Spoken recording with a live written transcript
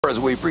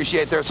We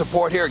appreciate their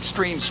support here.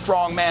 Extreme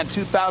Strongman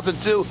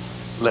 2002.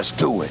 Let's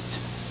do it.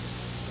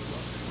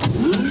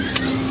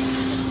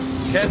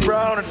 Ken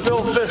Brown and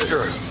Phil Pfister.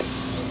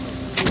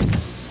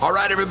 All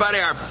right, everybody,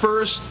 our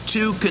first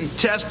two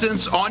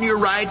contestants. On your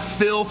right,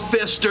 Phil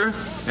Pfister,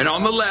 and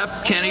on the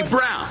left, Kenny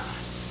Brown.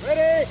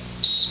 Ready?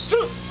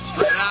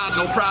 Straight out,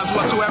 no problems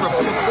whatsoever.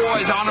 Both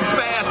boys on them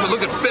fast, but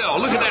look at Phil.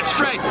 Look at that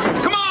strength.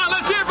 Come on,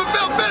 let's hear it for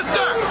Phil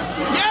Pfister.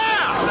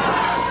 Yeah!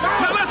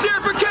 Now let's hear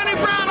it for Kenny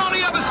Brown on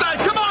the other side.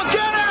 Come on,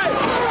 Kenny!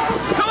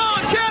 Come on,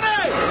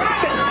 Kenny!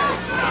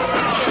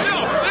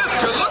 Phil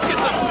Pfister, look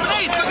at the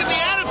face. Look at the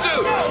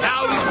attitude.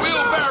 Now he's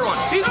wheelbarrowing.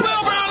 He's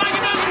wheelbarrowing like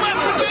he does in West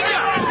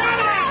Virginia.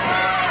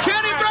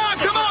 Kenny Brown,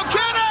 come on,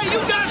 Kenny!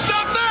 You got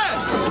something!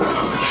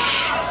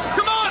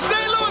 Come on,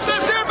 St. Louis,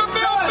 let's hear it for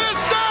Phil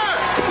Pfister!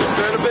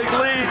 They're in a big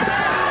lead.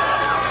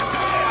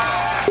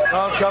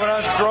 Coming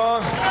on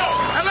strong.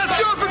 And let's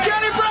do it for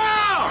Kenny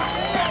Brown!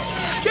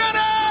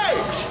 Kenny!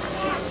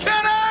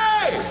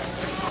 Kenny!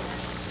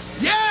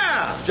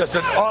 Yeah! Just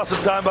an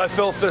awesome time by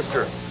Phil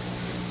Pfister.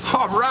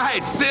 All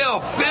right,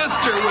 Phil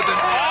Pfister with an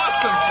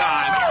awesome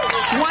time.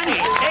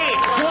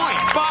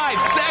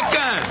 28.5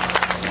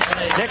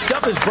 seconds. Next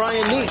up is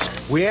Brian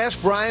Neese. We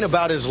asked Brian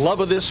about his love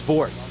of this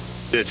sport.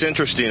 It's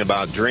interesting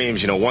about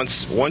dreams. You know,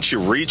 once you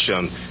reach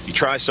them, you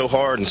try so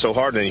hard, and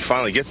then you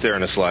finally get there,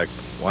 and it's like,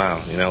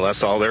 wow, you know,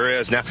 that's all there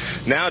is.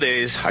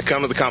 Nowadays, I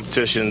come to the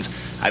competitions,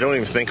 I don't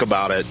even think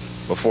about it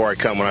before I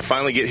come. When I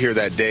finally get here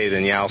that day,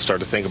 then yeah, I'll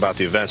start to think about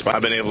the events. But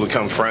I've been able to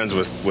become friends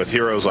with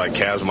heroes like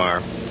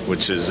Kazmaier,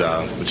 which has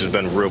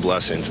been a real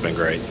blessing. It's been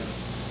great.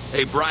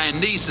 Hey, Brian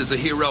Neese is a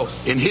hero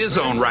in his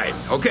own right.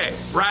 Okay,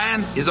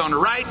 Brian is on the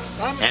right,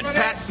 and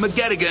Pat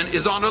McGettigan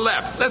is on the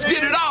left. Let's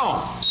get it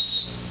on.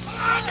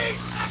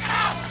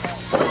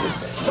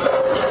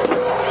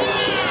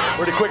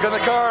 Pretty quick on the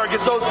car. Get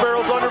those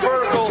barrels under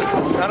vertical.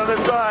 Not on their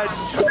side.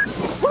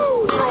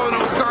 Woo! Throwing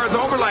those cars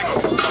over like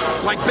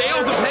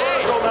bales of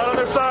hay. Vertical, not on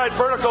their side.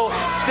 Vertical.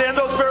 Stand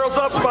those barrels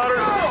up, spotter.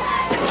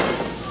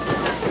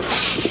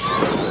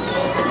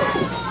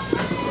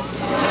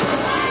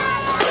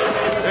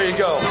 There you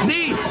go.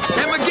 Neese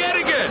and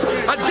McGettigan,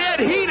 a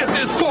dead heat at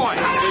this point.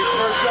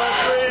 First on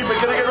three.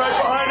 McGettigan right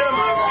behind him.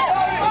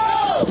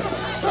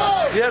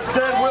 Yes,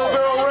 10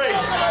 wheelbarrow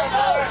race.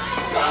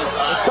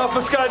 The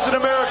toughest guys in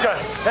America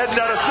heading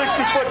down a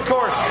 60-foot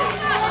course.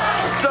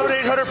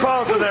 700-800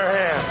 pounds in their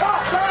hands.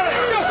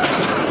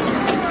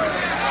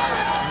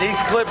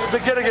 Neese clips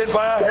McGettigan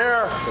by a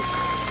hair.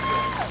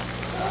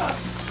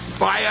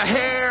 By a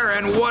hair,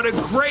 and what a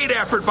great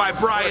effort by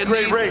Brian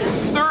Great Neese.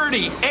 race.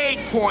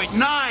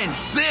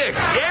 38.96.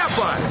 Yeah,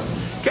 bud.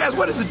 Kaz,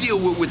 what is the deal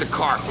with the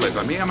car flip?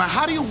 I mean,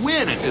 how do you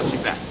win at this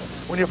event?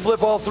 When you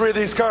flip all three of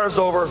these cars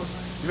over,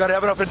 you got to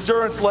have enough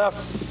endurance left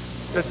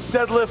to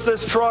deadlift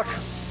this truck,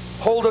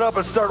 hold it up,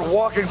 and start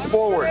walking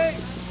forward.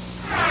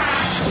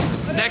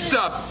 Next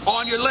up,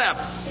 on your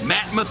left,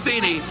 Matt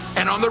Matheny,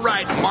 and on the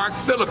right, Mark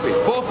Philippi.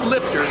 Both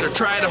lifters are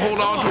trying to hold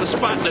on to a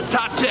spot in the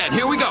top 10.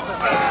 Here we go.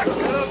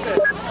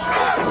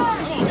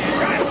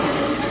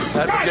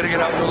 That's getting it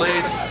out the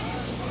lead.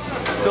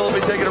 Philippi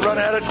taking a run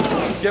at it,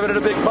 giving it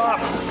a big pop.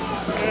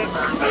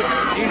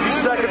 Easy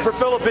second for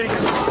Philippi.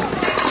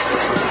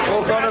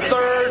 Both on the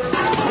third.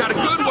 Got a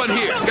good one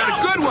here. Got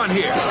a good one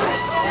here.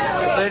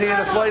 Matheny in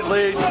a slight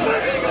lead.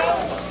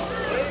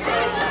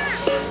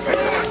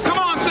 Come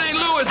on, St.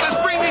 Louis.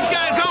 Let's bring these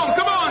guys home.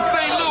 Come on,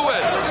 St.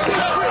 Louis.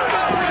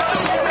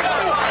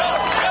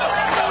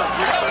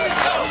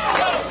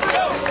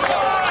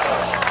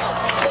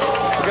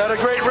 We got a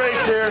great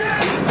race here.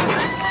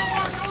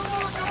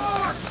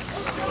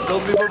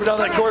 Philippi moving down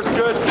that course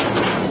good.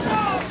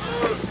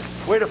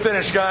 Way to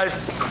finish,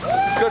 guys.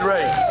 Good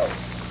race.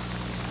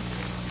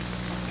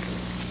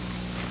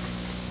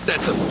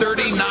 That's a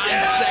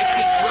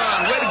 39-second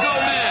run. Way to go,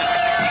 man.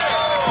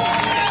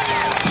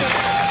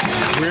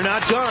 We're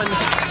not done.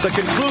 The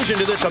conclusion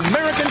to this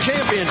American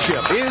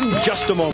Championship in just a moment.